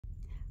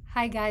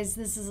Hi guys,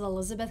 this is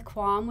Elizabeth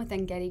Quam with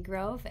Engedi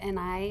Grove, and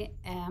I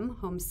am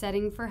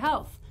Homesteading for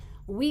Health.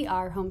 We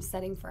are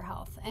Homesteading for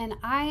Health, and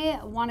I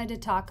wanted to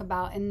talk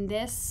about in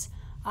this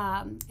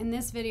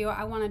video,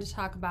 I wanted to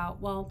talk about,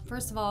 well,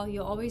 first of all,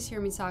 you'll always hear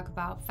me talk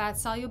about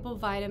fat-soluble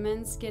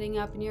vitamins getting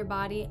up in your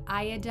body,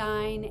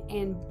 iodine,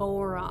 and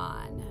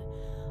boron.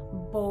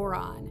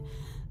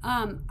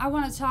 I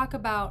want to talk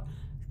about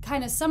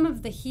kind of some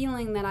of the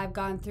healing that I've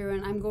gone through,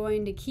 and I'm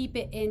going to keep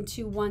it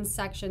into one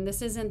section.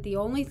 This isn't the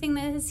only thing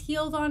that has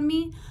healed on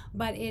me,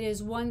 but it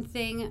is one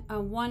thing,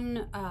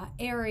 one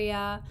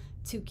area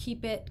to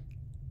keep it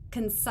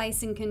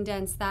concise and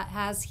condensed that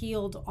has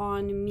healed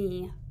on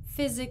me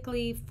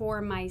physically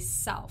for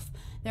myself.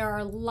 There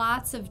are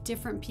lots of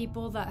different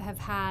people that have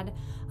had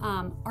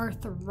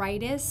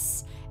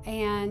arthritis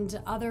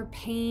and other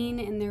pain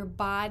in their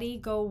body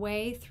go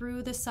away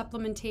through the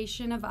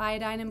supplementation of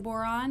iodine and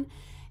boron.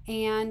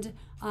 And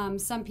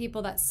some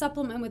people that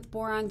supplement with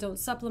boron don't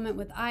supplement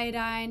with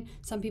iodine.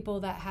 Some people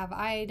that have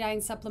iodine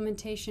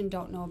supplementation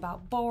don't know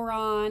about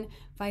boron,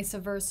 vice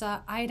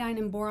versa. Iodine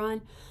and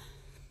boron,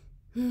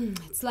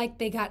 it's like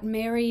they got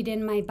married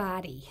in my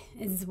body,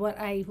 is what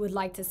I would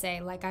like to say.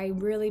 Like, I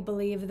really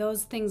believe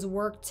those things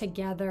work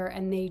together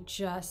and they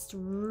just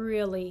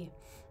really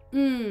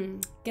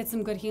get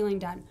some good healing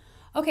done.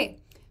 Okay,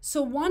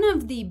 so one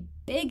of the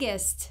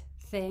biggest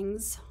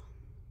things,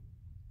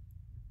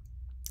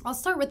 I'll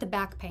start with the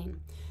back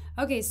pain.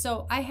 Okay,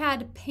 so I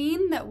had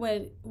pain that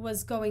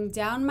was going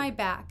down my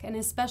back, and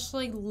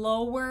especially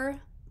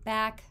lower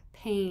back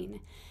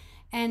pain.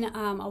 And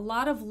a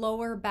lot of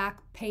lower back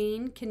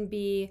pain can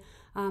be,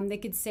 they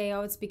could say,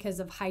 oh, it's because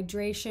of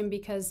hydration,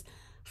 because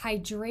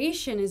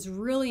hydration is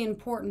really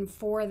important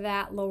for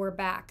that lower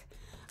back.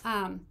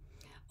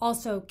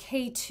 Also,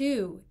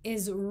 K2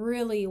 is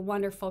really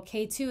wonderful.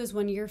 K2 is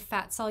one of your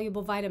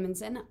fat-soluble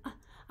vitamins. And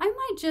I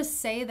might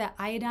just say that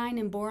iodine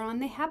and boron,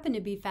 they happen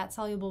to be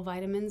fat-soluble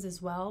vitamins as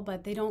well,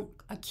 but they don't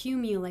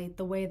accumulate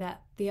the way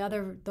that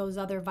those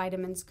other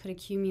vitamins could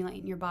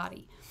accumulate in your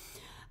body.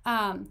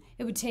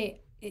 It would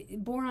take,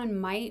 boron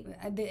might,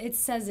 it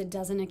says it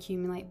doesn't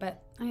accumulate,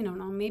 but I don't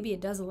know, maybe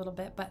it does a little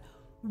bit, but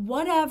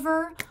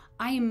whatever.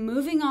 I am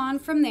moving on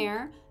from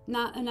there.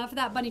 Not enough of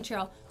that bunny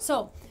trail.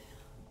 So,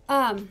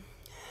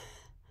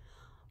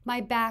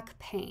 my back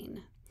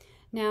pain.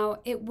 Now,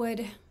 it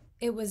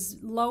was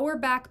lower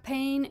back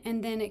pain,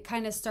 and then it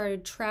kind of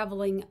started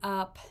traveling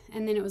up,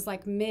 and then it was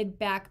like mid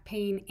back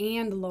pain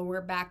and lower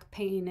back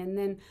pain. And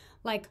then,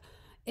 like,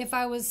 if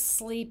I was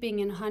sleeping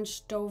and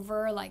hunched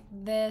over like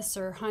this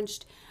or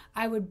hunched,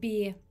 I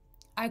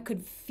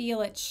could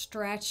feel it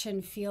stretch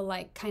and feel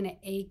like kind of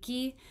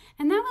achy.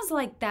 And that was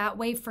like that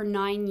way for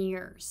 9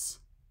 years.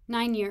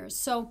 9 years.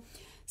 So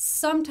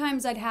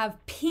sometimes I'd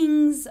have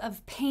pings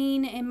of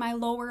pain in my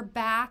lower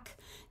back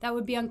that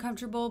would be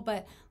uncomfortable,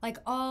 but it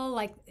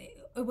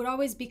would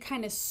always be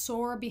kind of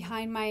sore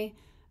behind my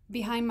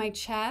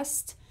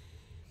chest,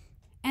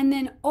 and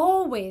then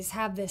always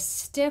have this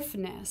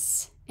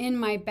stiffness in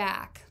my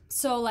back.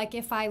 So like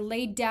if I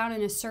laid down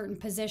in a certain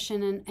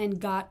position and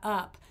got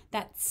up,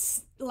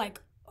 that's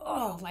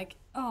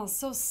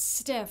so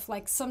stiff,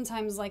 like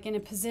sometimes like in a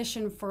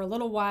position for a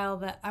little while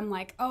that I'm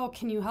like, oh,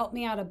 can you help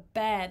me out of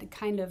bed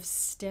kind of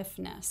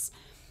stiffness.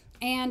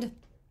 And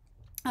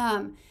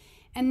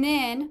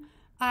then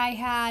I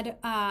had,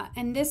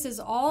 and this is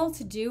all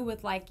to do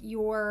with like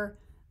your,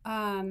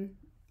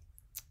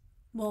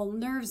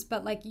 nerves,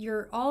 but like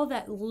all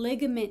that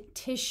ligament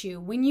tissue.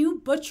 When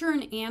you butcher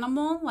an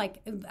animal,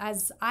 like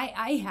as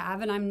I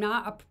have, and I'm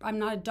not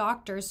a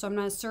doctor, so I'm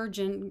not a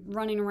surgeon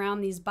running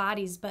around these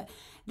bodies, but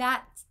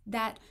that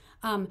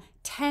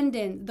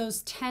tendon,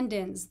 those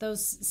tendons,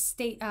 those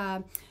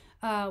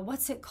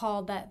what's it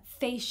called? That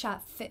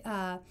fascia,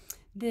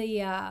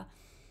 the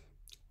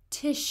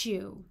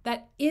tissue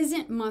that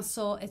isn't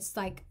muscle, it's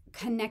like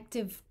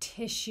connective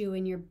tissue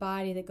in your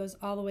body that goes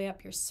all the way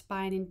up your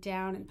spine and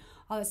down and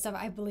all that stuff.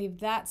 I believe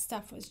that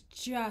stuff was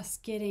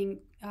just getting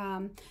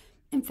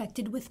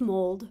infected with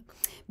mold,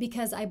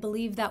 because I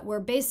believe that we're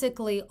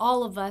basically,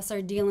 all of us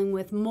are dealing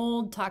with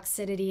mold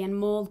toxicity and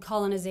mold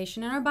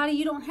colonization in our body.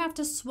 You don't have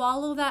to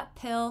swallow that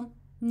pill,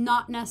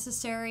 not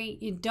necessary.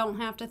 You don't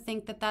have to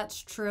think that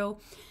that's true,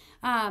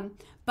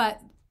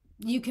 but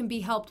you can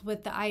be helped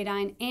with the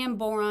iodine and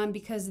boron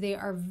because they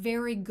are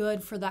very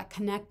good for that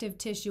connective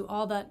tissue,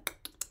 all the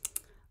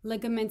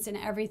ligaments and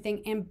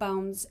everything, and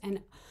bones,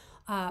 and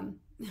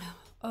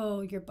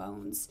your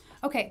bones.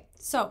 Okay,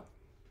 so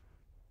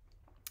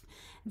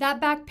that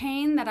back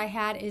pain that I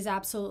had is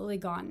absolutely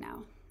gone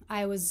now.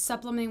 I was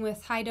supplementing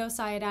with higher dose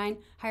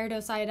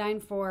iodine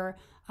for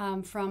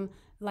from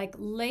like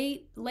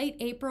late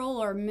April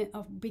or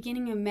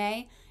beginning of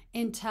May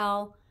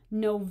until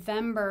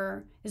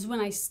November is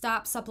when I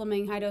stopped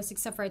supplementing high dose,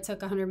 except for I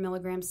took 100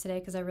 milligrams today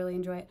because I really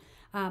enjoy it.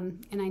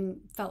 And I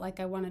felt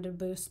like I wanted a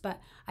boost, but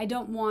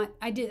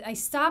I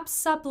stopped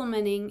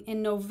supplementing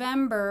in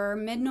November,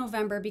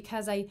 mid-November,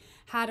 because I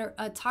had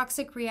a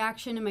toxic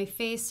reaction in my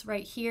face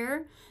right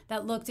here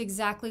that looked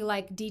exactly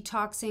like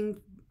detoxing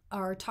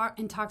or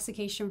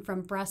intoxication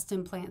from breast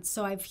implants.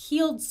 So I've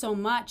healed so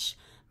much,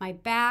 my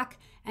back,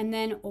 and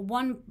then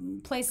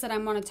one place that I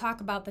want to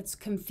talk about that's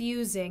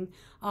confusing,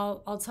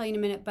 I'll tell you in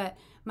a minute, but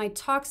my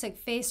toxic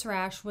face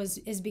rash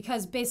is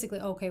because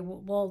basically, okay,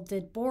 well,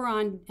 did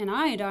boron and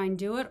iodine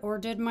do it, or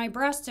did my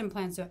breast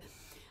implants do it?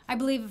 I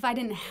believe if I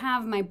didn't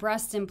have my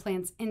breast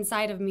implants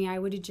inside of me, I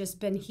would have just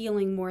been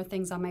healing more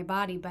things on my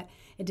body, but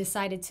it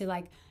decided to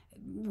like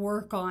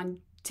work on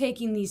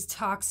taking these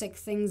toxic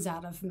things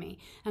out of me.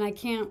 And I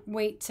can't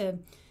wait to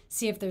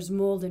see if there's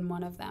mold in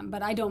one of them.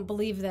 But I don't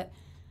believe that.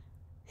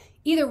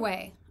 Either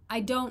way, I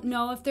don't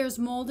know if there's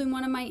mold in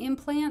one of my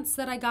implants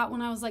that I got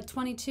when I was like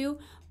 22,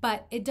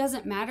 but it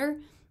doesn't matter.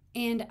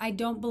 And I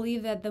don't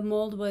believe that the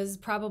mold was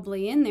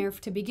probably in there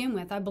to begin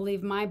with. I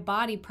believe my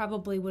body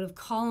probably would have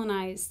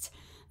colonized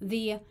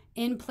the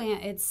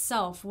implant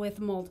itself with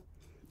mold.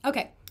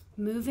 Okay,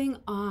 moving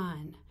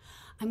on.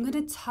 I'm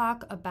going to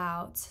talk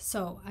about,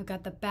 so I've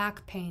got the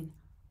back pain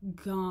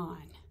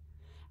gone,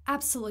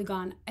 absolutely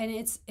gone. And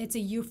it's a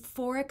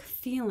euphoric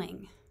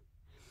feeling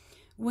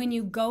when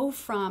you go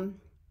from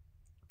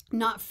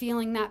not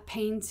feeling that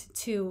pain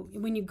to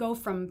when you go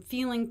from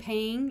feeling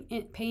pain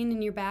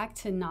in your back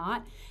to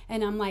not.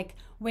 And I'm like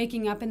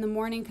waking up in the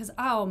morning because,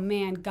 oh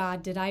man,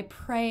 God, did I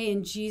pray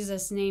in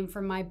Jesus' name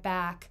for my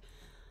back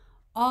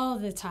all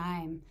the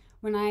time?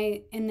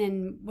 And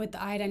then with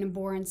the iodine and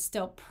boron,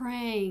 still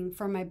praying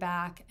for my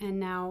back, and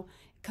now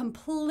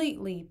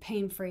completely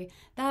pain-free.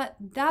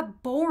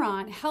 That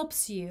boron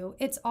helps you.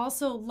 It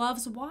also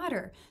loves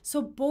water.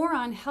 So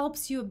boron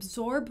helps you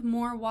absorb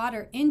more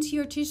water into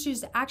your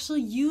tissues to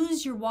actually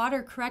use your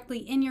water correctly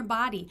in your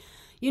body.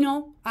 You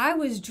know, I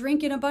was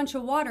drinking a bunch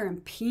of water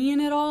and peeing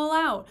it all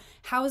out.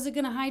 How is it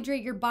going to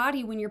hydrate your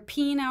body when you're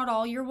peeing out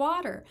all your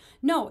water?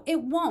 No,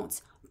 it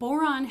won't.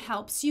 Boron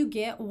helps you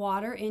get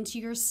water into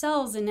your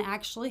cells and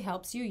actually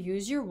helps you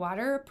use your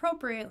water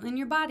appropriately in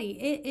your body.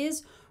 It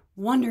is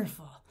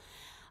wonderful.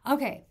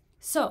 Okay,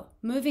 so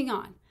moving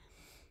on.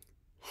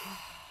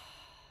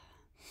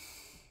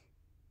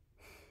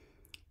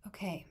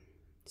 Okay,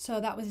 so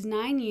that was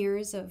 9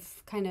 years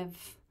of kind of,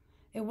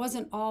 it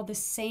wasn't all the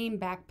same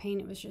back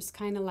pain. It was just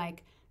kind of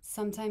like,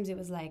 sometimes it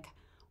was like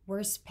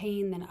worse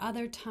pain than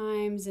other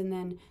times, and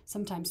then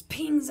sometimes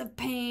pings of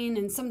pain,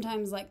 and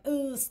sometimes like,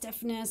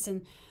 stiffness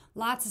and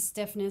lots of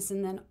stiffness.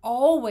 And then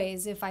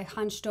always, if I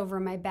hunched over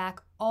my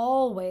back,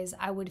 always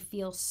I would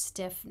feel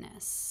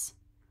stiffness.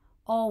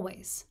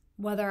 Always.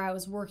 Whether I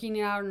was working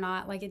it out or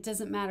not, like it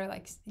doesn't matter.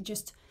 Like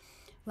just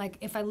like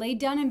if I laid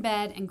down in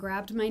bed and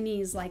grabbed my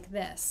knees like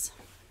this,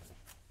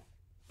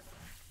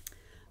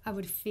 I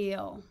would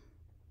feel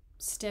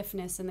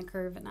stiffness in the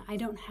curve, and I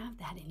don't have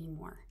that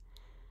anymore.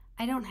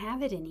 I don't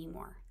have it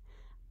anymore.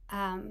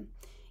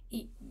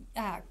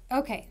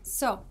 Okay,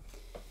 so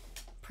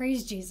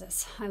praise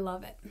Jesus. I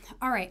love it.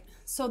 All right,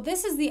 so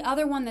this is the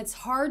other one that's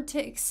hard to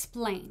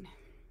explain.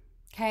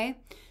 Okay,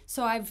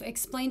 so I've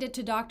explained it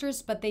to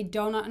doctors, but they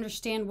don't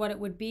understand what it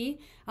would be.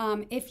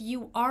 If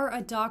you are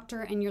a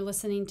doctor and you're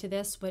listening to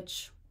this,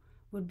 which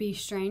would be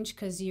strange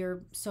because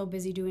you're so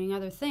busy doing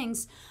other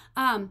things,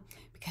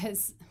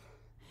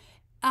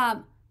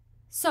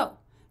 so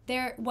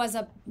there was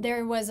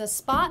a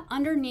spot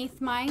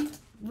underneath my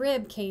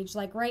rib cage,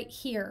 like right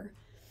here.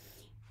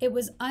 It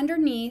was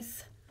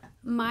underneath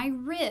my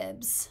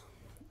ribs,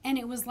 and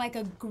it was like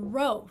a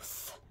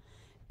growth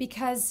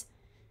because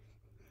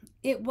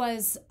it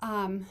was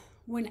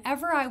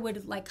whenever I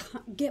would like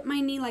get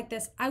my knee like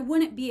this, I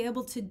wouldn't be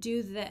able to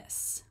do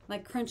this,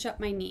 like crunch up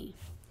my knee.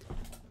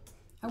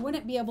 I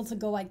wouldn't be able to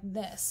go like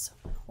this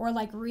or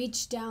like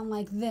reach down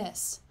like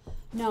this.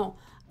 No,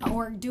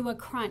 or do a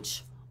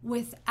crunch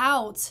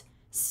without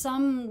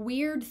some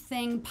weird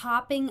thing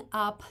popping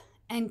up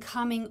and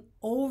coming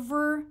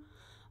over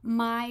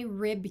my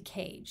rib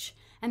cage.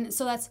 And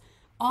so that's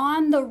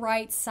on the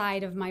right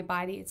side of my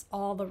body. It's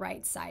all the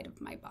right side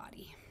of my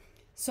body.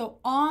 So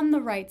on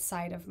the right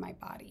side of my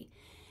body,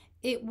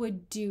 it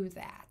would do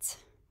that.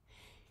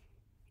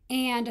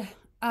 And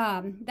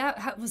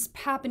that was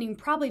happening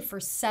probably for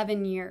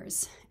 7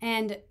 years.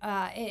 And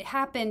it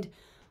happened,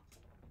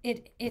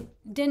 it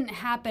didn't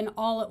happen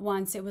all at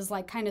once. It was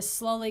like kind of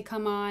slowly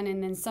come on,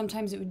 and then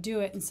sometimes it would do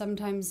it, and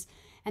sometimes,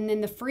 and then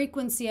the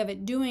frequency of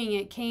it doing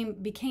it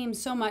became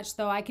so much,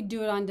 though I could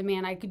do it on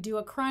demand. I could do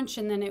a crunch,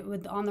 and then it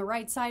would, on the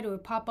right side, it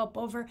would pop up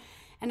over,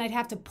 and I'd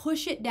have to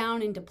push it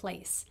down into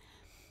place.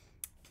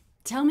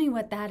 Tell me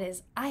what that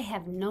is. I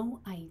have no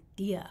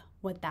idea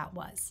what that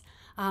was.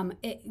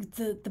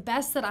 The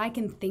best that I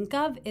can think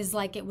of is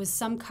like it was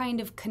some kind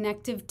of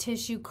connective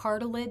tissue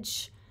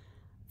cartilage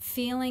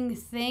feeling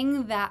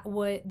thing that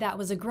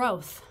was a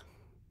growth.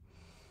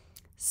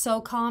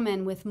 So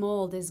common with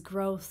mold is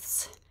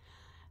growths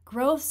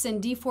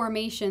and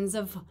deformations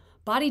of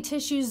body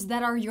tissues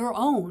that are your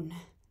own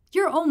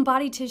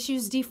body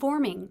tissues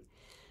deforming.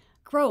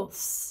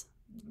 Growths.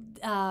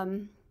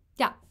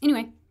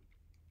 Anyway.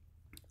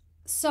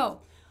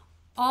 So,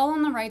 all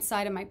on the right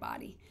side of my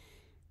body.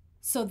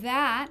 So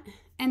that,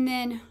 and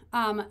then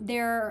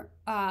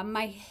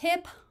my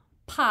hip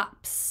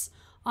pops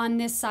on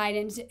this side,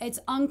 and it's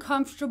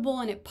uncomfortable,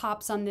 and it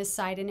pops on this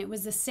side. And it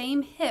was the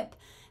same hip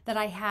that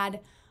I had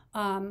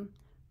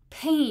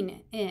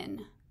pain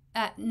in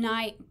at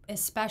night,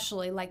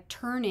 especially, like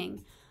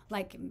turning,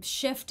 like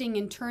shifting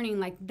and turning.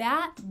 Like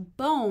that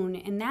bone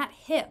and that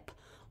hip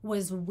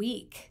was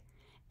weak,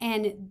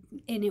 and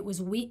it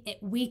was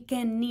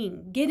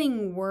weakening,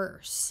 getting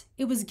worse.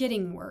 It was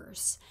getting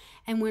worse.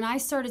 And when I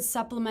started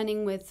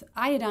supplementing with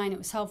iodine, it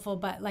was helpful.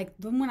 But like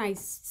when I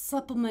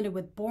supplemented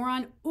with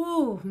boron,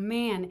 ooh,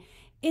 man,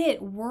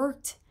 it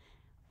worked.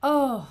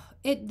 Oh,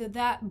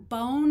 that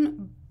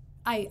bone,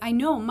 I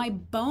know my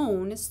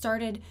bone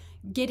started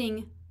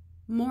getting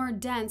more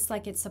dense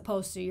like it's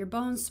supposed to. Your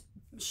bones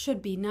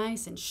should be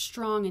nice and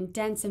strong and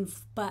dense and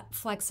but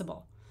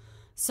flexible.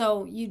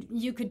 So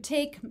you could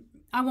take,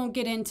 I won't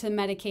get into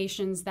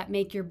medications that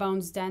make your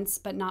bones dense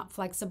but not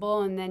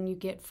flexible, and then you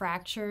get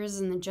fractures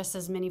and then just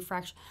as many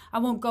fractures. I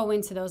won't go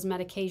into those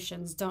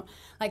medications. Don't,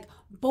 like,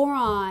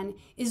 boron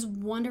is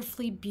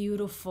wonderfully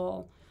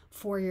beautiful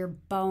for your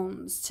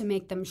bones, to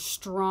make them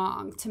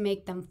strong, to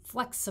make them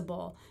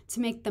flexible, to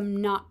make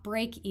them not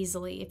break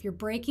easily. If you're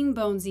breaking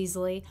bones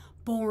easily,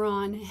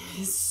 boron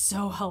is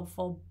so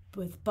helpful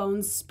with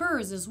bone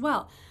spurs as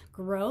well.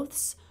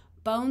 Growths,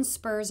 bone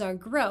spurs are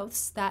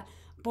growths that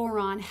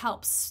boron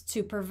helps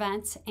to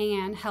prevent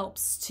and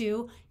helps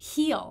to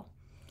heal.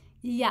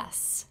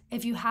 Yes,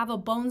 if you have a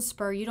bone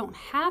spur, you don't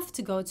have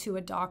to go to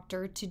a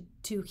doctor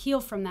to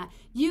heal from that.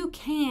 You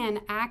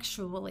can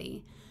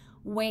actually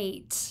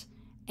wait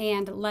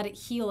and let it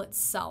heal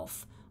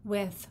itself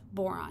with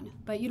boron,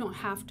 but you don't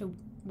have to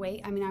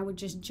wait. I mean, I would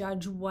just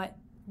judge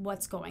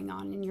what's going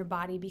on in your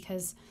body,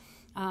 because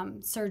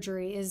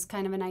surgery is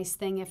kind of a nice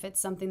thing if it's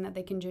something that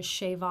they can just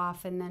shave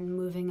off and then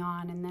moving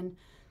on, and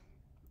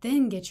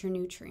then get your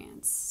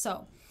nutrients.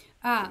 So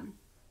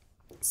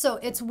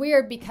it's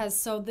weird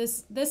because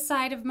this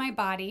side of my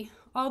body,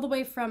 all the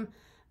way from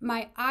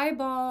my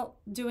eyeball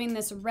doing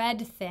this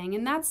red thing,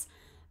 and that's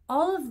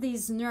all of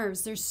these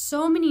nerves. There's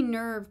so many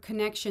nerve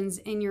connections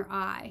in your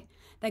eye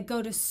that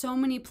go to so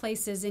many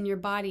places in your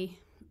body.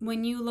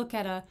 When you look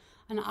at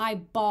an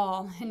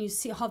eyeball and you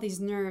see all these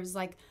nerves,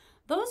 like,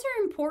 those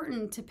are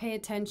important to pay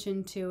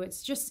attention to.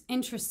 It's just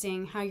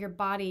interesting how your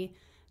body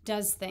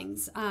does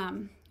things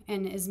and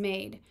is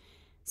made.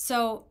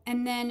 So,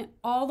 and then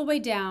all the way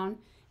down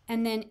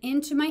and then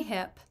into my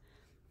hip,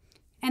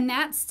 and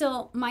that's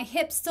still, my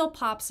hip still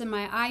pops and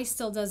my eye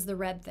still does the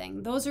red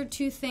thing. Those are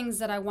two things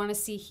that I want to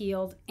see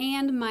healed.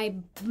 And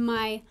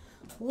my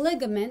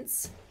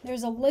ligaments,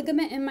 there's a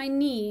ligament in my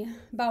knee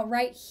about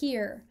right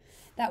here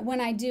that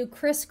when I do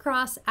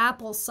crisscross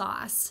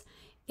applesauce,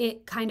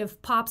 it kind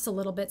of pops a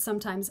little bit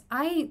sometimes.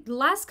 The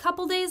last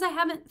couple days I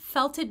haven't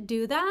felt it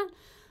do that,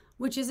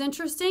 which is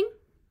interesting.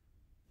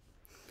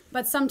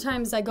 But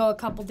sometimes I go a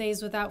couple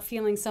days without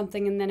feeling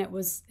something, and then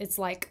it's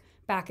like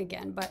back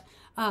again. But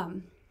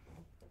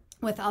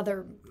with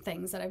other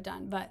things that I've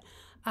done. But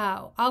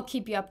I'll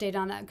keep you updated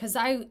on that, because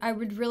I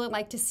would really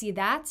like to see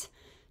that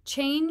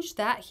change,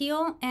 that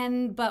heal.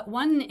 But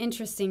one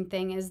interesting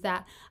thing is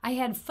that I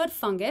had foot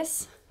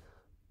fungus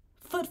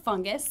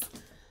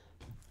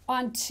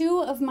on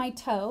two of my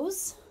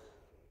toes,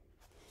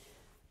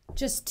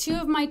 just two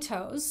of my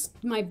toes,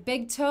 my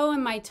big toe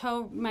and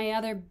my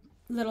other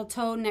little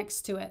toe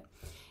next to it.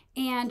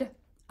 And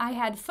I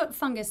had foot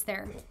fungus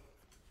there.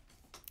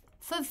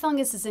 Foot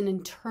fungus is an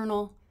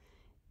internal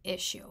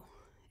issue.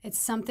 It's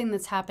something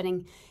that's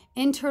happening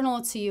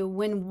internal to you.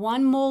 When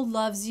one mold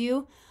loves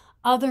you,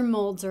 other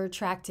molds are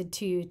attracted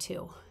to you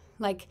too.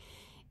 Like,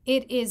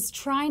 it is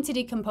trying to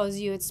decompose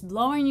you. It's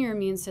lowering your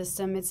immune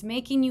system. It's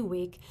making you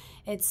weak.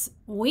 It's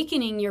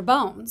weakening your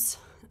bones.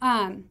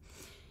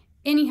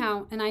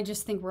 Anyhow, and I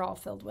just think we're all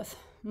filled with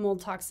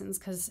mold toxins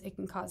because it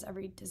can cause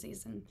every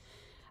disease. And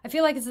I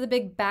feel like it's the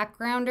big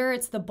backgrounder.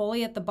 It's the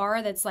bully at the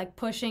bar that's like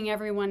pushing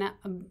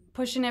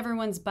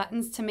everyone's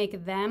buttons to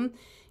make them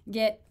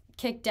get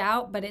kicked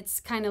out, but it's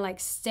kind of like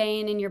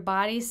staying in your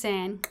body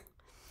saying,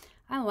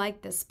 I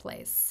like this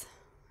place.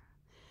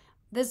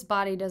 This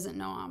body doesn't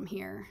know I'm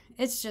here.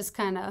 It's just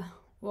kind of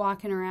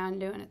walking around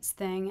doing its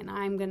thing, and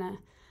I'm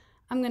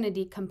gonna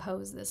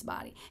decompose this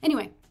body.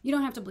 Anyway, you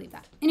don't have to believe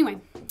that. Anyway,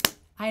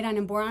 iodine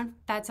and boron,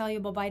 fat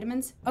soluble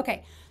vitamins.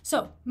 Okay,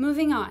 so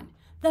moving on.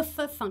 The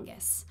foot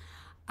fungus.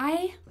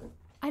 I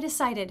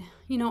decided,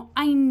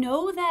 I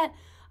know that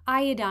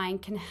iodine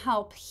can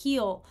help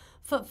heal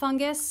foot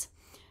fungus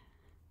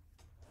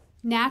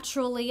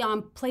naturally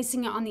on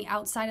placing it on the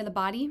outside of the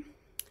body.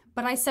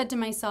 But I said to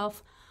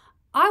myself,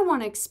 I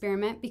want to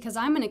experiment because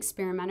I'm an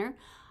experimenter.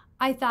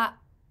 I thought,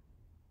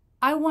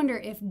 I wonder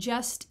if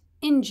just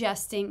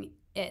ingesting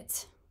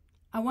it,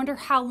 I wonder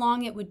how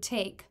long it would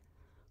take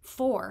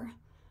for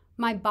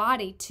my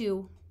body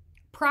to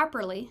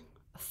properly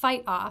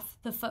fight off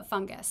the foot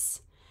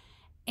fungus.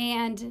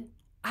 And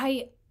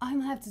I'm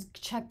gonna have to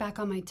check back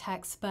on my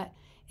text, but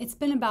it's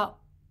been about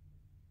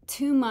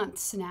 2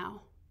 months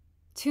now.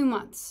 2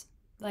 months.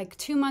 Like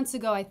 2 months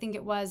ago, I think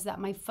it was, that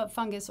my foot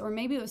fungus, or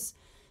maybe it was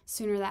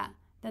sooner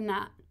than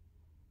that.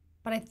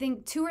 but I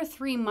think 2 or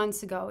 3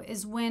 months ago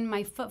is when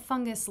my foot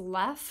fungus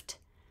left,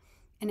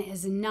 and it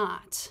has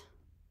not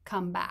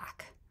come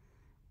back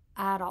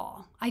at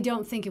all. I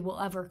don't think it will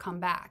ever come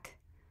back.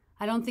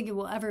 I don't think it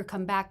will ever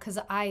come back because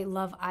I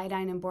love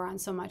iodine and boron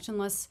so much,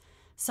 unless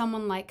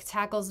someone like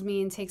tackles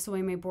me and takes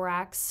away my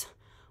borax,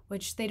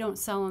 which they don't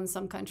sell in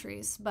some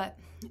countries,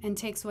 and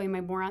takes away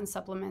my boron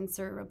supplements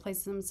or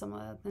replaces them with some of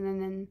that,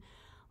 and then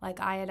like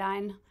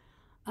iodine.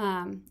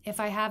 If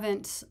I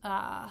haven't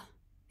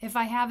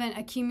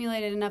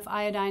accumulated enough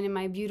iodine in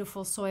my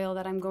beautiful soil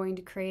that I'm going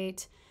to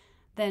create,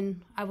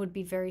 then I would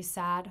be very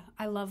sad.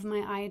 I love my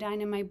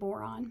iodine and my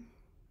boron.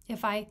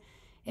 If I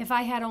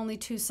had only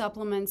 2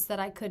 supplements that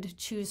I could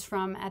choose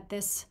from at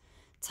this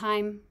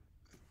time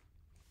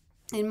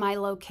in my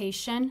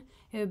location,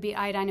 it would be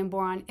iodine and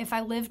boron. If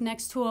I lived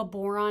next to a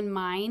boron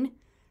mine,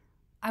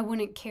 I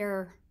wouldn't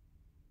care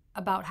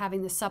about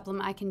having the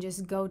supplement. I can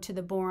just go to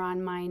the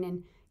boron mine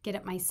and get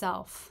it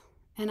myself.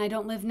 And I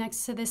don't live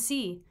next to the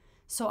sea,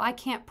 so I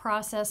can't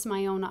process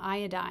my own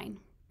iodine,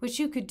 which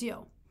you could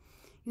do.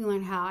 You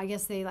learn how. I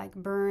guess they like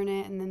burn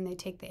it and then they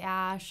take the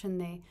ash and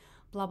they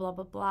blah, blah,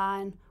 blah, blah.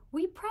 And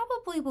we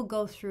probably will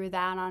go through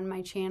that on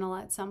my channel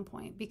at some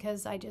point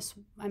because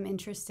I'm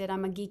interested.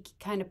 I'm a geeky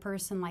kind of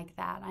person like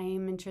that. I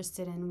am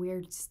interested in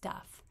weird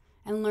stuff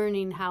and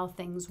learning how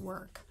things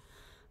work.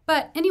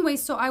 But anyway,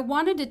 so I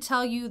wanted to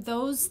tell you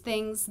those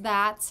things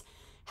that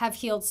have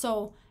healed.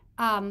 So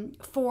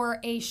for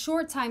a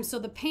short time, so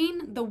the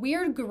pain, the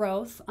weird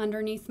growth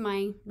underneath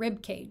my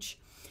rib cage,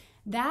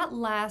 that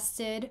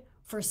lasted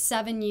for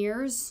 7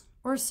 years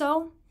or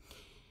so.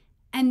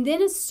 And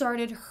then it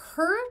started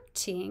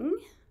hurting.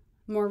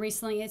 More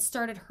recently, it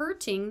started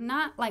hurting,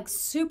 not like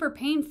super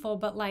painful,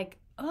 but like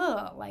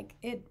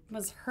it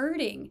was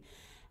hurting.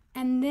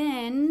 And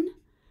then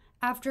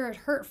after it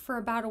hurt for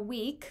about a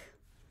week,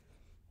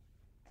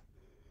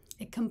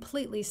 it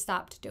completely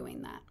stopped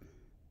doing that.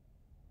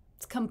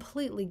 It's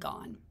completely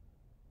gone.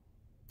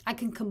 I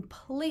can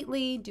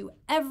completely do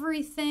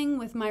everything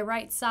with my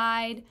right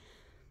side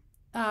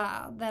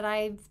that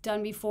I've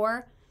done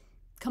before.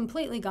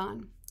 Completely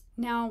gone.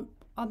 Now,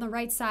 on the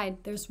right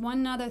side, there's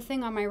one other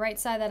thing on my right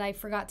side that I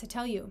forgot to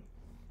tell you.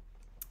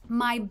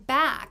 My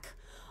back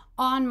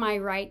on my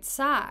right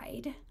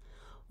side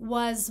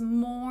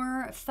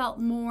felt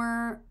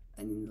more,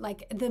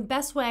 like the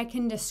best way I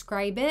can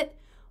describe it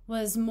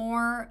was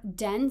more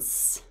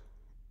dense.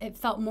 It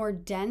felt more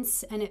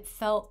dense and it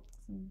felt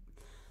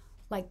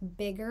like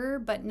bigger,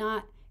 but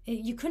not,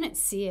 you couldn't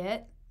see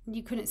it.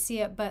 You couldn't see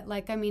it, but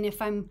like, I mean,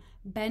 if I'm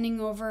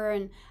bending over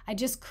and I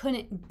just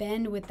couldn't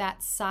bend with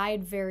that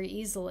side very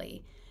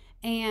easily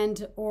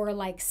or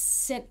like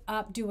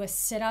do a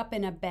sit up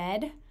in a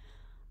bed.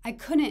 I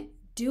couldn't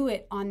do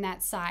it on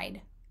that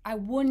side. I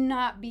would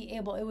not be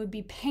able, it would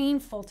be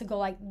painful to go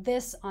like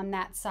this on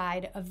that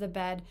side of the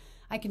bed.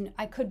 I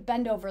could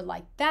bend over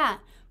like that,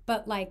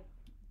 but like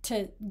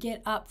to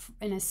get up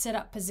in a sit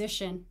up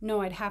position,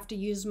 no, I'd have to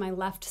use my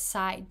left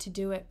side to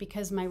do it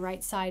because my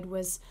right side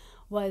was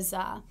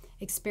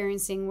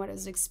experiencing what it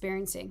was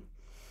experiencing.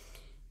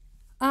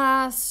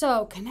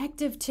 So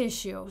connective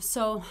tissue.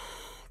 So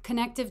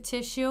connective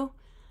tissue,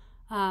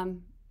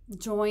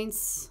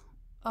 joints,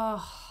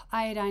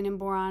 iodine and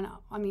boron.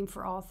 I mean,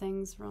 for all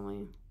things,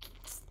 really.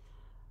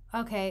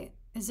 Okay,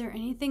 is there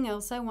anything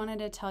else I wanted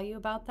to tell you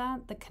about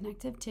that? The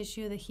connective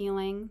tissue, the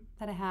healing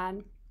that I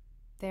had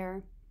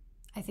there.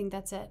 I think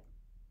that's it.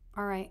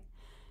 All right.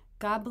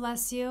 God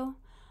bless you.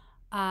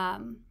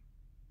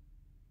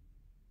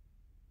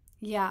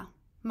 Yeah,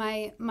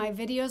 my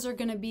videos are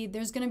going to be,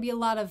 there's going to be a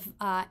lot of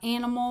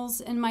animals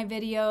in my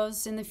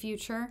videos in the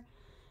future,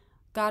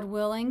 God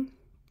willing,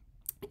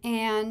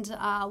 and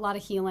a lot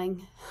of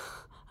healing.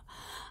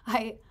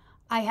 I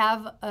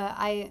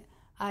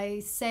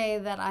say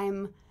that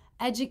I'm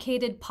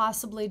educated,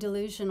 possibly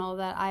delusional,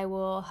 that I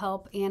will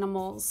help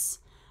animals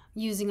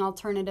using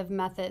alternative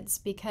methods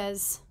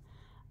because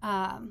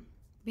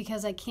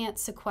I can't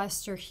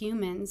sequester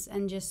humans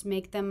and just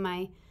making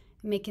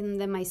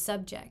them my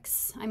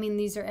subjects. I mean,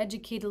 these are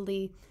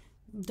educatedly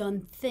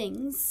done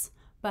things,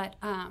 but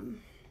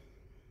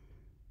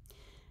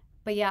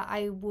yeah,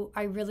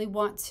 I really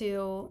want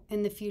to,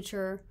 in the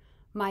future,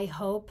 my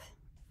hope,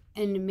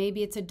 and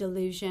maybe it's a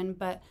delusion,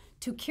 but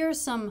to cure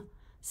some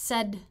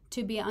said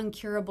to be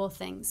uncurable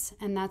things.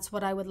 And that's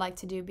what I would like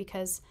to do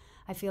because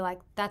I feel like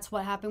that's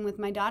what happened with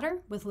my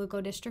daughter with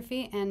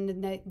leukodystrophy.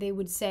 And they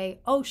would say,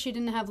 oh, she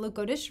didn't have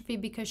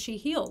leukodystrophy because she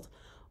healed.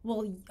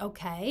 Well,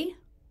 okay.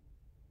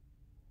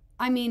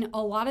 I mean,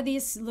 a lot of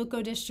these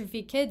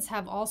leukodystrophy kids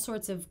have all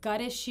sorts of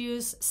gut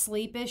issues,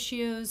 sleep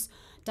issues,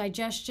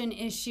 digestion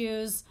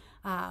issues,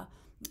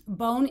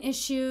 bone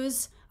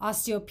issues,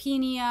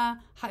 osteopenia,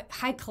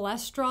 high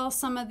cholesterol.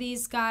 Some of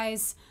these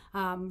guys,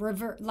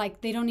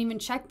 like they don't even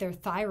check their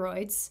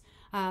thyroids.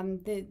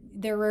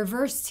 Their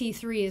reverse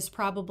T3 is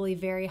probably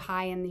very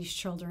high in these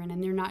children,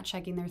 and they're not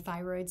checking their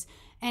thyroids.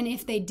 And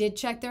if they did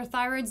check their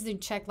thyroids,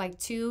 they'd check like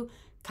 2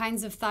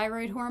 kinds of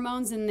thyroid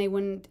hormones, and they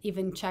wouldn't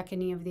even check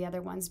any of the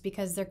other ones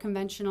because they're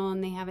conventional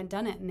and they haven't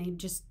done it, and they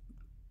just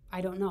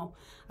I don't know.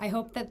 I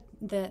hope that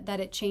that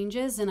it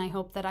changes, and I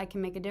hope that I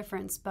can make a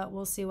difference, but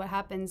we'll see what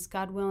happens.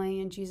 God willing,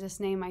 in Jesus'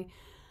 name, I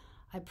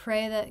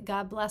pray that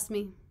God bless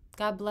me.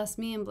 God bless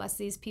me and bless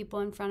these people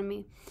in front of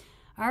me.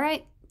 All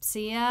right.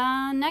 See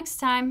ya next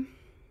time.